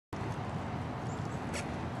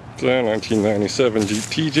It's a 1997 Jeep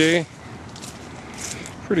TJ.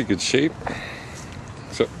 Pretty good shape,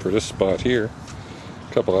 except for this spot here.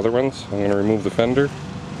 A couple other ones. I'm going to remove the fender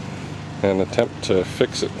and attempt to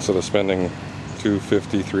fix it instead of spending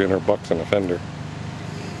 $250, $300 on a fender.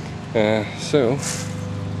 So,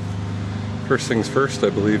 first things first,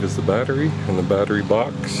 I believe, is the battery and the battery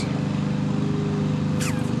box.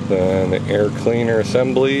 Then the air cleaner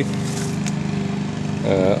assembly.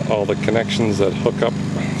 All the connections that hook up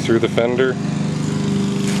through the fender.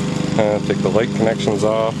 Take the light connections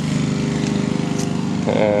off.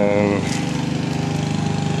 And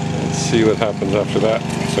let's see what happens after that.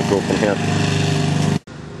 So go from here.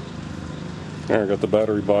 There, I got the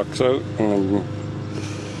battery box out and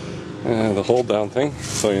the hold down thing.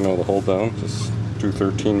 So you know the hold down, just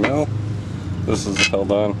 213 mil. This is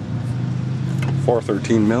held on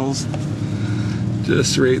 413 mils.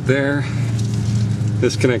 Just right there.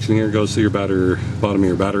 This connection here goes to your bottom of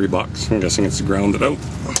your battery box. I'm guessing it's grounded out.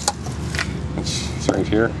 It's right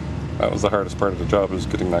here. That was the hardest part of the job, is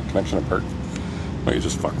getting that connection apart. But you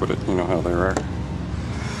just fuck with it, you know how they are.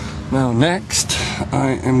 Now next,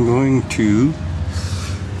 I am going to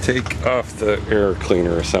take off the air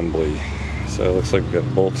cleaner assembly. So it looks like we've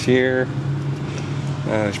got bolts here.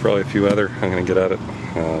 There's probably a few other. I'm going to get at it.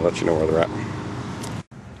 I'll let you know where they're at.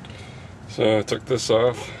 So I took this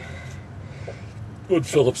off. Put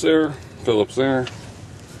Phillips there, Phillips there.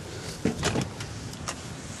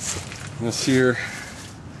 This here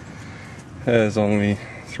has only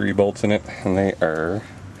 3 bolts in it, and they are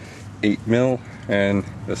 8 mil, and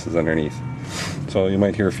this is underneath. So you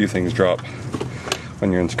might hear a few things drop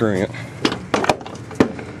when you're unscrewing it.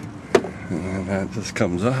 And then that just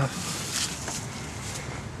comes off.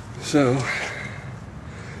 So,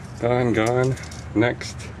 gone.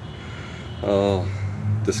 Next, I'll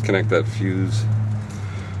disconnect that fuse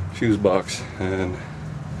box, and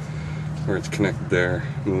where it's connected there,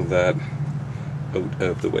 move that out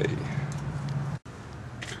of the way.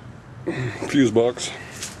 Fuse box,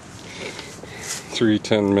 3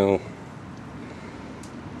 10 mil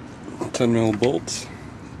bolts,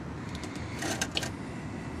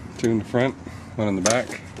 2 in the front, 1 in the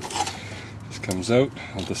back. This comes out.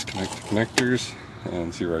 I'll disconnect the connectors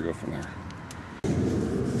and see where I go from there.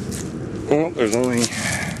 Well, there's only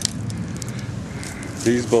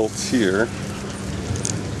these bolts here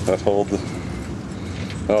that hold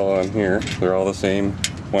all on here. They're all the same.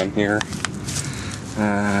 1 here,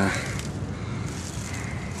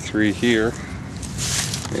 3 here.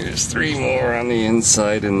 There's 3 more on the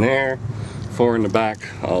inside in there. 4 in the back,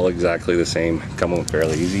 all exactly the same. Come out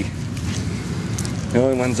fairly easy. The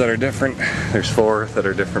only ones that are different, there's 4 that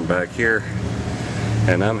are different back here.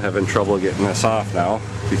 And I'm having trouble getting this off now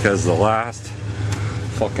because the last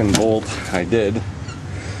fucking bolt I did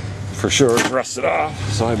for sure rusted off.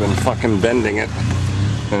 So I've been fucking bending it.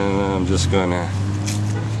 And I'm just gonna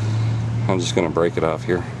break it off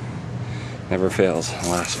here. Never fails.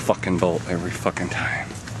 Last fucking bolt every fucking time.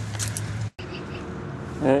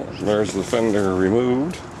 Well, there's the fender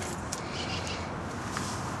removed.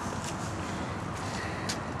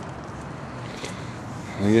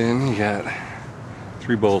 Again, you got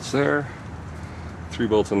 3 bolts there, 3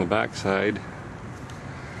 bolts on the back side,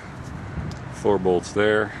 4 bolts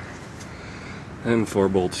there, and 4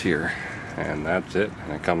 bolts here. And that's it,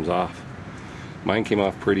 and it comes off. Mine came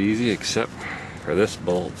off pretty easy, except for this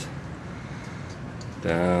bolt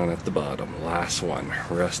down at the bottom. Last one,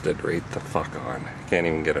 rusted right the fuck on. Can't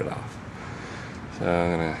even get it off. So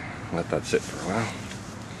I'm gonna let that sit for a while.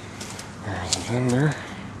 There's the fender.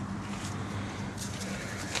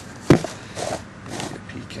 Take a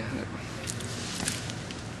peek at it.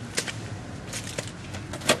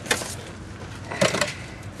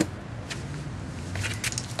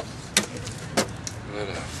 What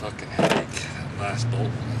a fucking headache that last bolt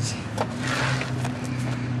was.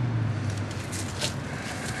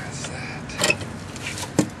 That's that.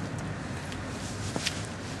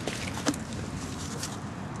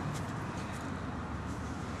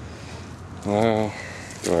 Now,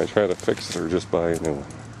 do I try to fix it or just buy a new one?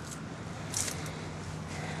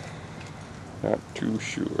 Not too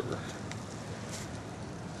sure.